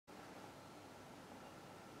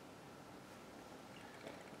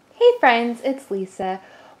friends, it's Lisa.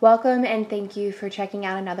 Welcome and thank you for checking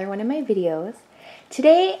out another one of my videos.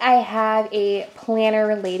 Today I have a planner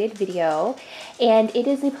related video, and it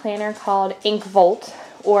is a planner called Ink Volt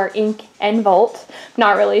or Ink and Volt,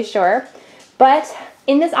 not really sure. But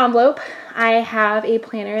in this envelope I have a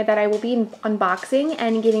planner that I will be unboxing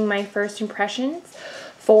and giving my first impressions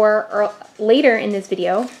for later in this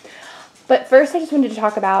video. But first I just wanted to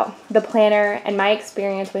talk about the planner and my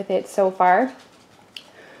experience with it so far.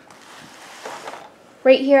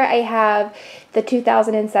 Right here I have the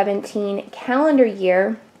 2017 calendar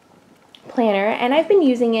year planner, and I've been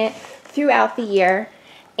using it throughout the year,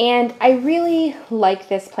 and I really like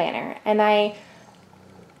this planner. And I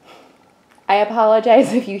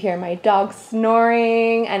apologize if you hear my dog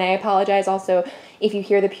snoring, and I apologize also if you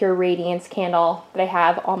hear the Pure Radiance candle that I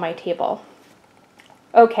have on my table.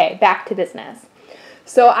 Okay, back to business.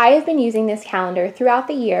 So I have been using this calendar throughout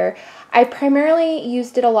the year. I primarily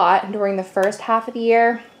used it a lot during the first half of the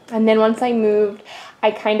year, and then once I moved,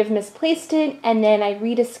 I kind of misplaced it, and then I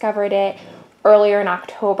rediscovered it earlier in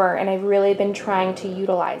October, and I've really been trying to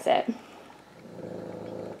utilize it.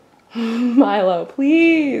 Milo,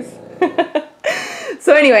 please.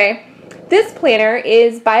 So anyway, this planner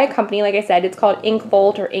is by a company, like I said, it's called Ink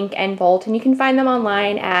Volt or Ink and Volt, and you can find them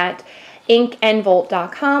online at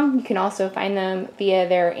inkandvolt.com. You can also find them via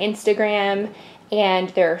their Instagram and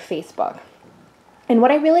their Facebook. And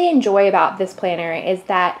what I really enjoy about this planner is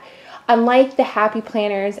that, unlike the Happy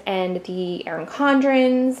Planners and the Erin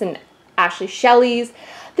Condrens and Ashley Shelley's,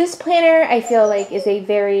 this planner I feel like is a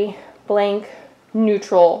very blank,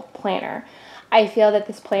 neutral planner. I feel that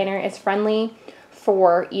this planner is friendly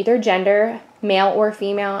for either gender, male or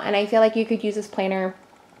female, and I feel like you could use this planner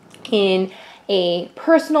in a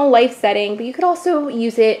personal life setting, but you could also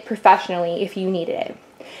use it professionally if you needed it.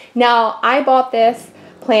 Now, I bought this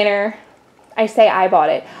planner. I say I bought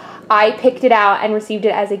it. I picked it out and received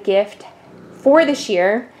it as a gift for this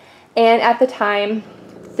year, and at the time,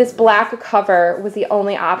 this black cover was the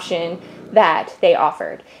only option that they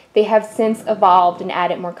offered. They have since evolved and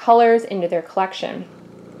added more colors into their collection.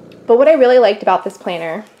 But what I really liked about this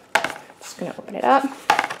planner, just going to open it up,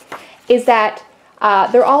 is that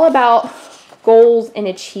they're all about goals and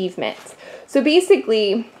achievements. So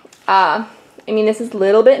basically, I mean, this is a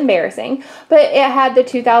little bit embarrassing, but it had the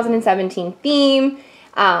 2017 theme.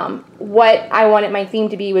 What I wanted my theme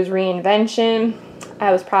to be was reinvention.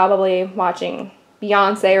 I was probably watching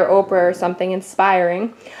Beyonce or Oprah or something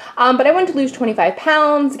inspiring. But I wanted to lose 25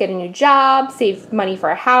 pounds, get a new job, save money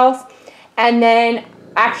for a house, and then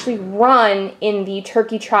actually run in the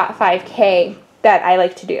Turkey Trot 5K that I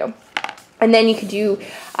like to do. And then you could do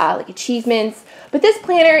like achievements. But this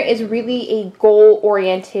planner is really a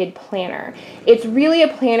goal-oriented planner. It's really a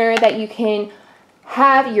planner that you can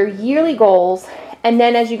have your yearly goals, and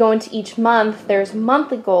then as you go into each month, there's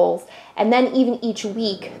monthly goals, and then even each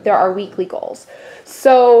week, there are weekly goals.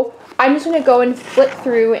 So I'm just going to go and flip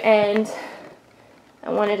through, and I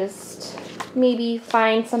want to just maybe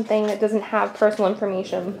find something that doesn't have personal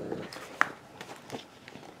information.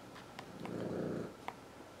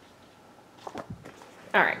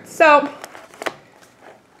 All right, so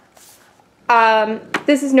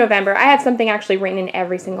this is November. I have something actually written in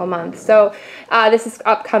every single month. So this is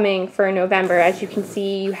upcoming for November. As you can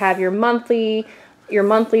see, you have your monthly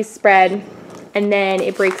spread, and then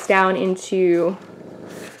it breaks down into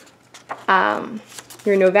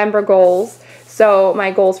your November goals. So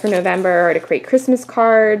my goals for November are to create Christmas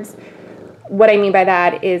cards. What I mean by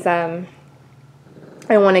that is I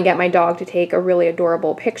want to get my dog to take a really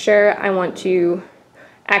adorable picture. I want to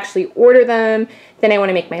actually order them. Then I want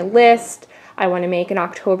to make my list. I want to make an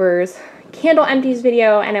October's candle empties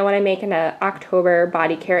video, and I want to make an October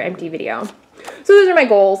body care empty video. So those are my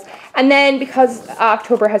goals. And then because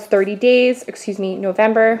October has 30 days,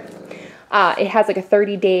 November, it has like a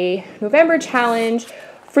 30-day November challenge.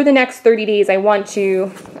 For the next 30 days, I want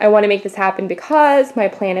to make this happen because my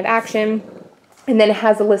plan of action. And then it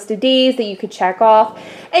has a list of days that you could check off,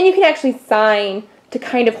 and you can actually sign to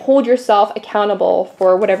kind of hold yourself accountable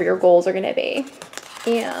for whatever your goals are going to be.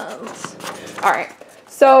 And all right,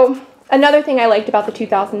 so another thing I liked about the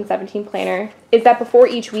 2017 planner is that before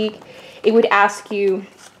each week, it would ask you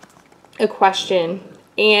a question,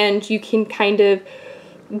 and you can kind of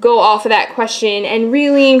go off of that question and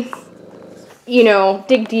really, you know,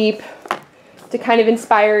 dig deep to kind of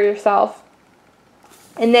inspire yourself.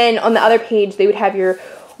 And then on the other page, they would have your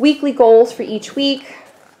weekly goals for each week,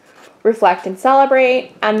 reflect and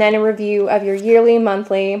celebrate, and then a review of your yearly,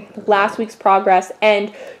 monthly, last week's progress,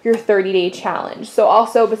 and your 30-day challenge. So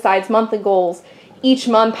also, besides monthly goals, each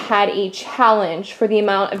month had a challenge for the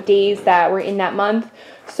amount of days that were in that month.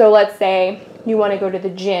 So let's say you want to go to the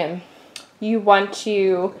gym. You want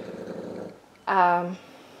to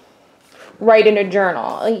write in a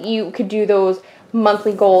journal. You could do those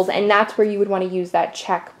monthly goals, and that's where you would want to use that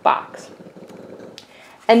check box.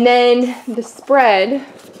 And then the spread,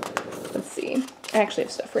 let's see, I actually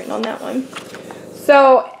have stuff written on that one.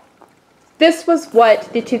 So this was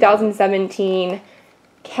what the 2017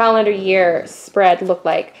 calendar year spread looked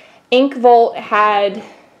like. InkVolt had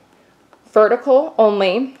vertical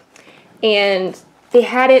only, and they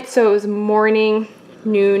had it so it was morning,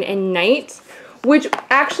 noon, and night, which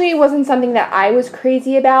actually wasn't something that I was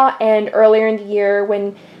crazy about. And earlier in the year,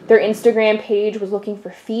 when their Instagram page was looking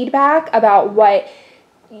for feedback about what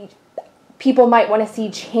people might want to see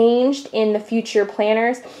changed in the future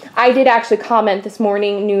planners, I did actually comment this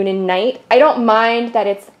morning, noon, and night. I don't mind that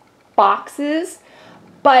it's boxes,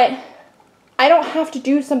 but I don't have to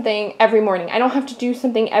do something every morning. I don't have to do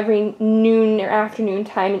something every noon or afternoon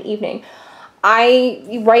time and evening.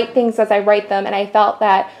 I write things as I write them, and I felt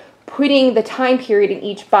that putting the time period in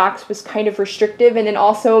each box was kind of restrictive, and then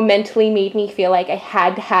also mentally made me feel like I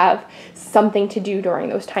had to have something to do during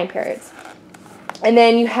those time periods. And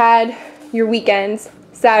then you had your weekends,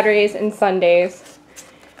 Saturdays and Sundays.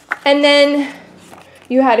 And then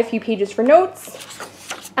you had a few pages for notes,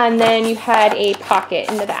 and then you had a pocket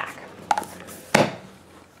in the back.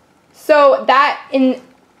 So that, in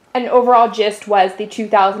an overall gist, was the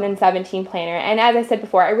 2017 planner. And as I said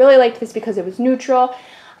before, I really liked this because it was neutral.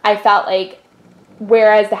 I felt like,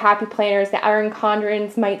 whereas the Happy Planners, the Erin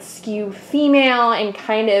Condrens might skew female and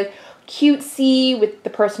kind of cutesy with the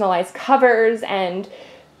personalized covers and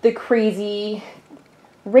the crazy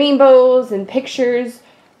rainbows and pictures,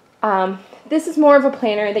 this is more of a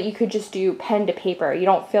planner that you could just do pen to paper. You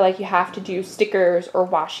don't feel like you have to do stickers or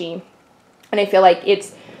washi. And I feel like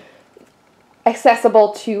it's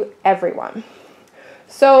accessible to everyone.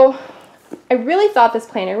 So I really thought this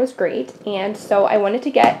planner was great, and so I wanted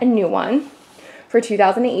to get a new one for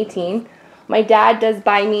 2018. My dad does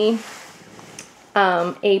buy me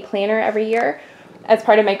a planner every year as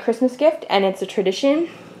part of my Christmas gift, and it's a tradition.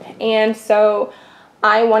 And so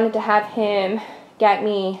I wanted to have him get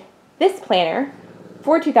me this planner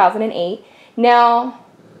for 2018. Now,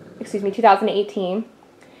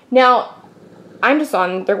 I'm just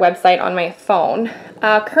on their website on my phone.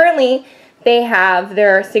 Currently, they have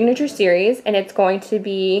their signature series, and it's going to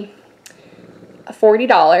be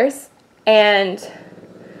 $40. And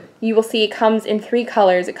you will see it comes in 3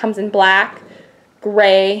 colors. It comes in black,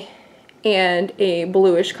 gray, and a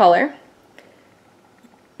bluish color.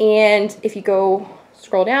 And if you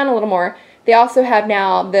scroll down a little more, they also have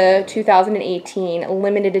now the 2018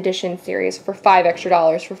 limited edition series for $5 extra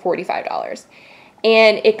for $45.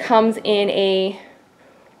 And it comes in a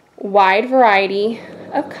wide variety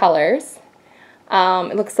of colors.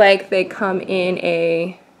 It looks like they come in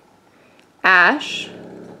a ash,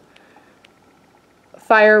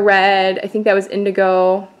 fire red, I think that was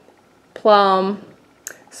indigo, plum,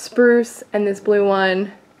 spruce, and this blue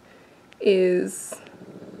one is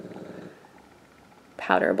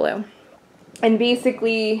powder blue. And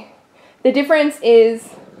basically the difference is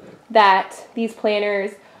that these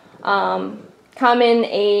planners come in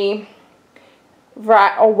a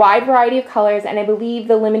wide variety of colors, and I believe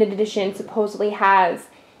the limited edition supposedly has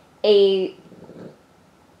a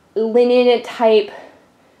linen type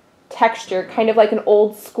texture, kind of like an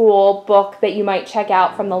old school book that you might check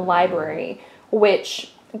out from the library,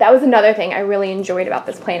 which that was another thing I really enjoyed about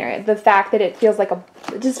this planner. The fact that it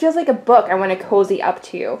just feels like a book I want to cozy up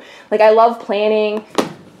to. Like, I love planning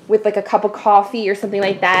with like a cup of coffee or something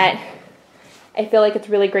like that. I feel like it's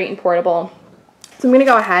really great and portable. So I'm going to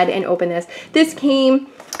go ahead and open this. This came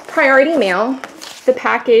priority mail. The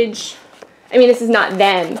package, I mean, this is not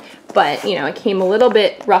them, but, you know, it came a little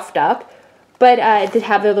bit roughed up. But it did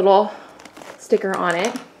have the little sticker on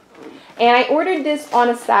it. And I ordered this on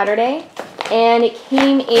a Saturday, and it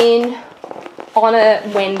came in on a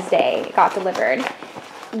Wednesday. It got delivered,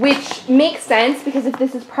 which makes sense because if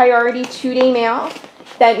this is priority 2-day mail,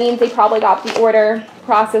 that means they probably got the order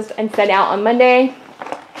processed and sent out on Monday,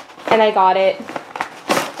 and I got it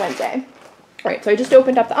Wednesday. All right, so I just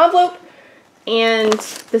opened up the envelope, and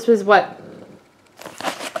this was what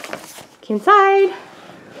came inside.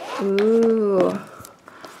 Ooh.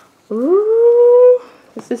 Ooh.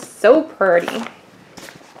 This is so pretty.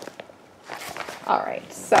 All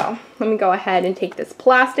right, so let me go ahead and take this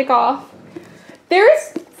plastic off.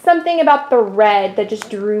 There's something about the red that just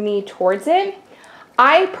drew me towards it.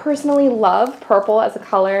 I personally love purple as a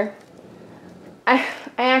color.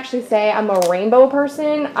 I actually say I'm a rainbow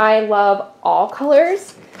person. I love all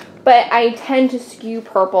colors, but I tend to skew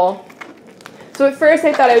purple. So at first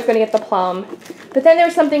I thought I was going to get the plum, but then there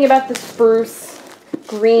was something about the spruce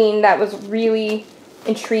green that was really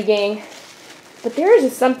intriguing. But there is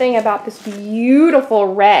just something about this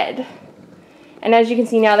beautiful red. And as you can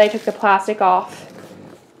see now that I took the plastic off,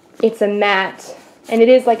 it's a matte. And it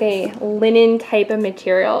is like a linen type of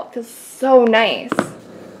material. It feels so nice.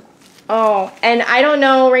 Oh, and I don't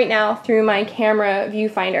know right now through my camera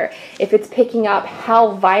viewfinder if it's picking up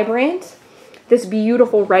how vibrant this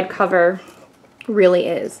beautiful red cover really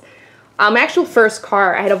is. My actual first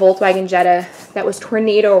car, I had a Volkswagen Jetta that was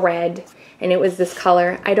tornado red, and it was this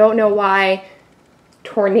color. I don't know why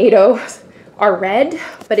tornadoes are red,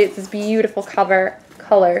 but it's this beautiful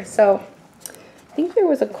color. So I think there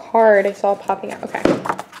was a card I saw popping out. Okay,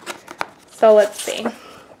 so let's see.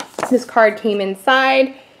 This card came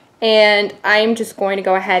inside, and I'm just going to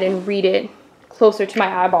go ahead and read it closer to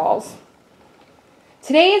my eyeballs.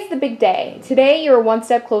 Today is the big day. Today you are one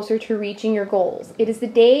step closer to reaching your goals. It is the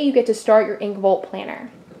day you get to start your InkVolt planner.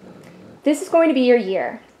 This is going to be your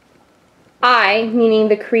year. I, meaning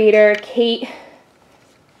the creator, Kate,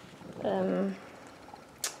 I'm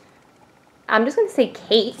just going to say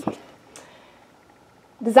Kate,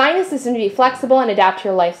 designed this system to be flexible and adapt to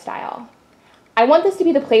your lifestyle. I want this to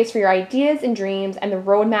be the place for your ideas and dreams and the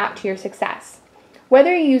roadmap to your success.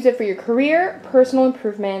 Whether you use it for your career, personal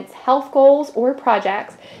improvements, health goals, or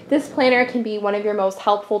projects, this planner can be one of your most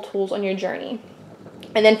helpful tools on your journey.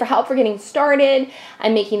 And then for help for getting started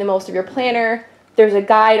and making the most of your planner, there's a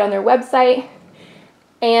guide on their website,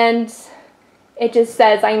 and it just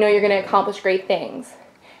says, I know you're going to accomplish great things.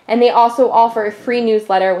 And they also offer a free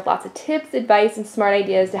newsletter with lots of tips, advice, and smart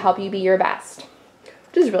ideas to help you be your best,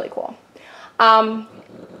 which is really cool.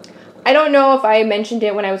 I don't know if I mentioned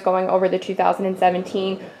it when I was going over the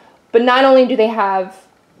 2017, but not only do they have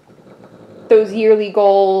those yearly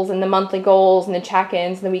goals and the monthly goals and the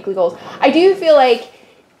check-ins and the weekly goals, I do feel like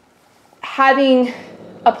having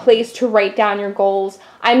a place to write down your goals.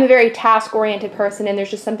 I'm a very task-oriented person, and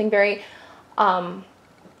there's just something very,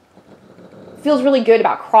 feels really good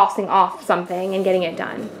about crossing off something and getting it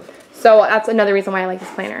done. So that's another reason why I like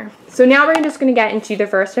this planner. So now we're just going to get into the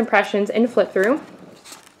first impressions and flip through.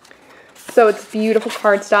 So it's beautiful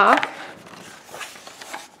cardstock.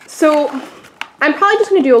 So I'm probably just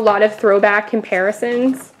going to do a lot of throwback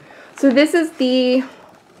comparisons. So this is the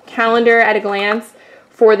calendar at a glance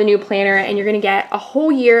for the new planner, and you're going to get a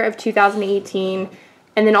whole year of 2018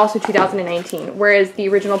 and then also 2019, whereas the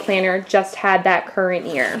original planner just had that current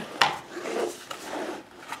year.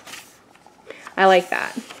 I like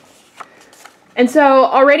that. And so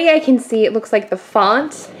already I can see it looks like the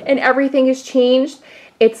font and everything has changed.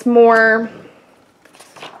 It's more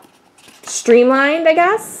streamlined, I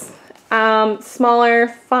guess. Smaller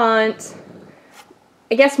font,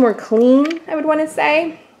 I guess more clean, I would want to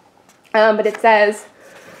say. But it says,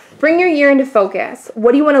 bring your year into focus.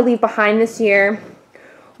 What do you want to leave behind this year?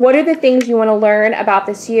 What are the things you want to learn about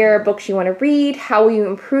this year, books you want to read? How will you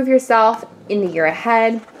improve yourself in the year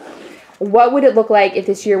ahead? What would it look like if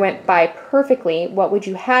this year went by perfectly? What would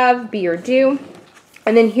you have, be, or do?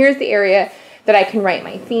 And then here's the area that I can write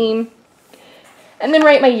my theme, and then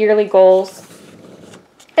write my yearly goals.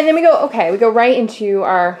 And then we go right into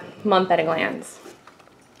our month at a glance.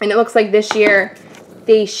 And it looks like this year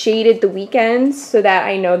they shaded the weekends so that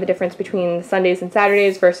I know the difference between Sundays and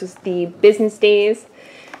Saturdays versus the business days.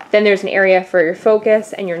 Then there's an area for your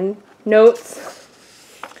focus and your notes.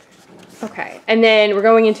 Okay, and then we're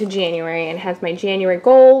going into January, and it has my January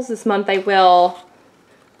goals. This month I will,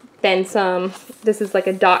 then some, this is like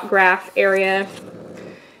a dot graph area.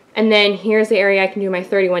 And then here's the area I can do my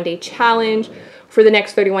 31-day challenge. For the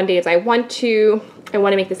next 31 days I want to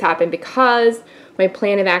make this happen because my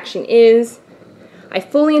plan of action is I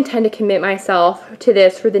fully intend to commit myself to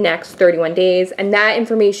this for the next 31 days, and that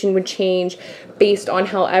information would change based on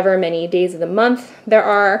however many days of the month there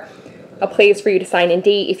are. A place for you to sign and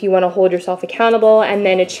date if you want to hold yourself accountable, and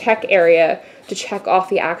then a check area to check off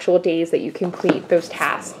the actual days that you complete those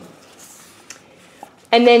tasks.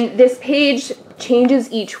 And then this page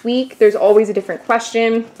changes each week. There's always a different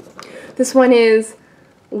question. This one is,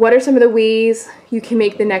 what are some of the ways you can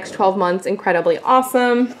make the next 12 months incredibly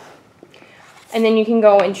awesome? And then you can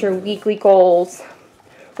go into your weekly goals,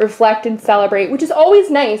 reflect and celebrate, which is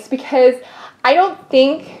always nice because I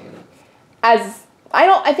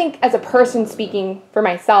think as a person speaking for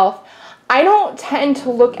myself, I don't tend to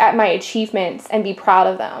look at my achievements and be proud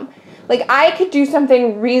of them. Like, I could do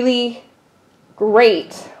something really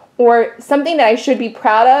great or something that I should be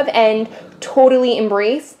proud of and totally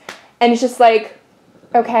embrace, and it's just like,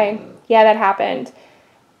 Okay, yeah, that happened.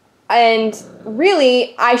 And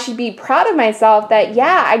really, I should be proud of myself that,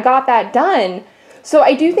 yeah, I got that done. So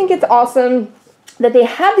I do think it's awesome that they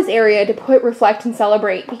have this area to put reflect and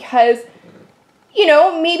celebrate, because, you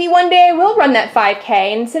know, maybe one day I will run that 5K,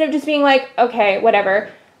 and instead of just being like, okay,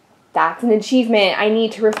 whatever, that's an achievement, I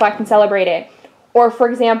need to reflect and celebrate it. Or, for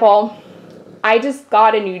example, I just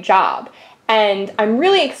got a new job and I'm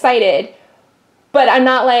really excited, but I'm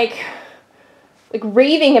not like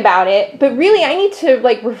raving about it, but really I need to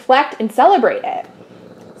like reflect and celebrate it.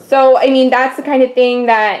 So, I mean, that's the kind of thing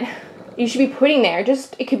that you should be putting there.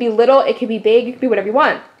 Just, it could be little, it could be big, it could be whatever you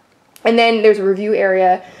want. And then there's a review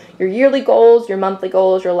area, your yearly goals, your monthly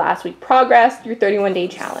goals, your last week progress, your 31-day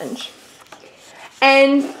challenge.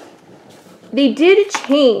 And they did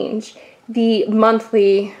change the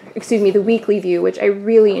the weekly view, which I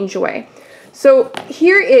really enjoy. So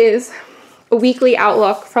here is a weekly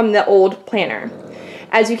outlook from the old planner.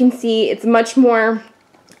 As you can see, it's much more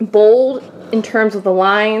bold in terms of the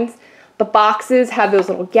lines. The boxes have those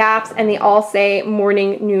little gaps, and they all say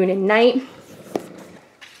morning, noon, and night.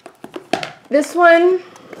 This one,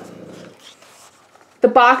 the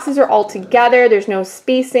boxes are all together. There's no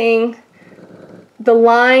spacing. The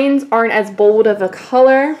lines aren't as bold of a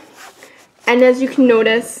color. And as you can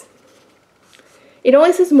notice, it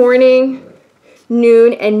only says morning,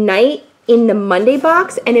 noon, and night in the Monday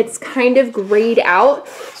box, and it's kind of grayed out,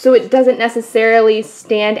 so it doesn't necessarily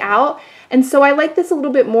stand out. And so I like this a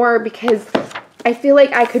little bit more because I feel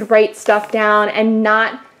like I could write stuff down and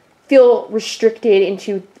not feel restricted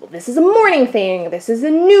into, well, this is a morning thing, this is a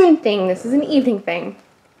noon thing, this is an evening thing.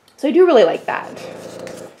 So I do really like that.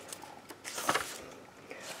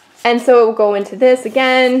 And so it will go into this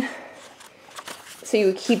again. So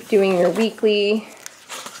you keep doing your weekly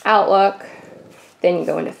outlook. Then you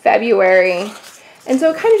go into February. And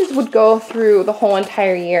so it kind of just would go through the whole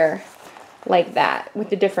entire year like that, with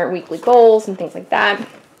the different weekly goals and things like that.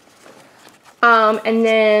 And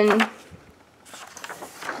then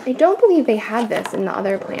I don't believe they had this in the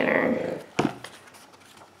other planner.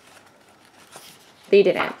 They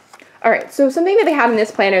didn't. All right, so something that they have in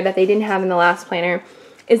this planner that they didn't have in the last planner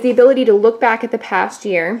is the ability to look back at the past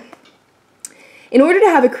year. In order to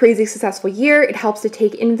have a crazy successful year, it helps to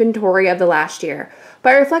take inventory of the last year.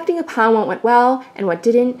 By reflecting upon what went well and what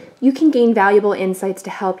didn't, you can gain valuable insights to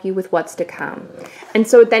help you with what's to come. And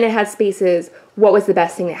so then it has spaces, what was the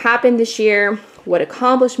best thing that happened this year? What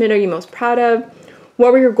accomplishment are you most proud of?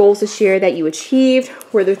 What were your goals this year that you achieved?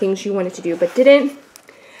 Were there things you wanted to do but didn't?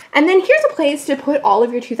 And then here's a place to put all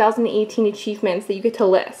of your 2018 achievements that you get to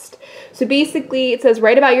list. So basically it says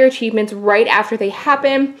write about your achievements right after they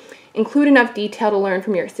happen. Include enough detail to learn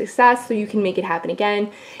from your success so you can make it happen again.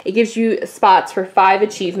 It gives you spots for 5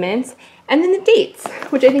 achievements, and then the dates,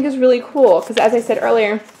 which I think is really cool because, as I said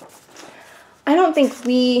earlier, I don't think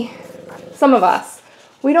some of us,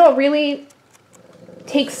 we don't really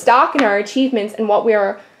take stock in our achievements and what we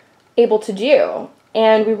are able to do.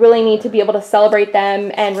 And we really need to be able to celebrate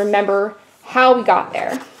them and remember how we got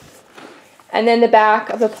there. And then the back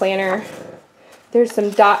of the planner, there's some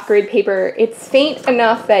dot grid paper. It's faint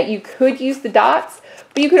enough that you could use the dots,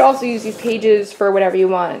 but you could also use these pages for whatever you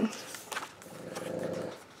want.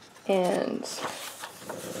 And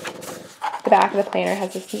the back of the planner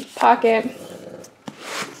has this neat pocket.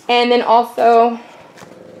 And then also,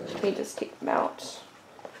 let me just take them out.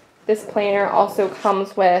 This planner also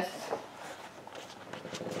comes with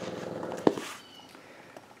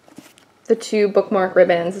the 2 bookmark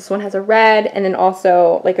ribbons. This one has a red and then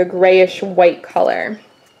also like a grayish white color.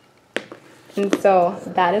 And so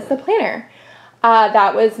that is the planner.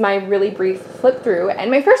 That was my really brief flip through, and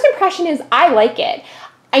my first impression is I like it.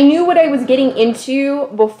 I knew what I was getting into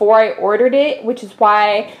before I ordered it, which is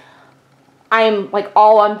why I'm like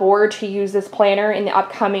all on board to use this planner in the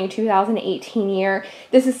upcoming 2018 year.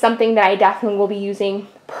 This is something that I definitely will be using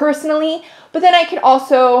personally, but then I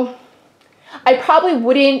probably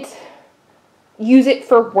wouldn't use it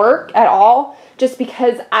for work at all, just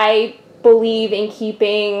because I believe in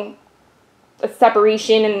keeping a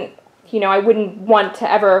separation, and I wouldn't want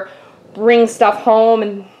to ever bring stuff home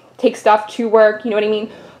and take stuff to work, you know what I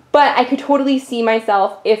mean? But I could totally see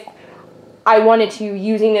myself, if I wanted to,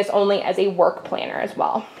 using this only as a work planner as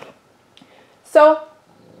well. So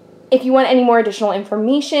if you want any more additional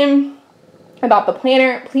information about the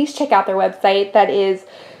planner, please check out their website. That is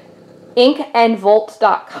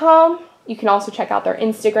inkandvolt.com. You can also check out their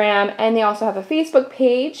Instagram, and they also have a Facebook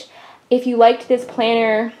page. If you liked this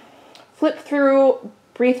planner flip through,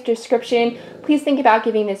 brief description, please think about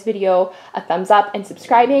giving this video a thumbs up and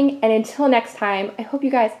subscribing. And until next time, I hope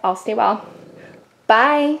you guys all stay well.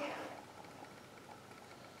 Bye.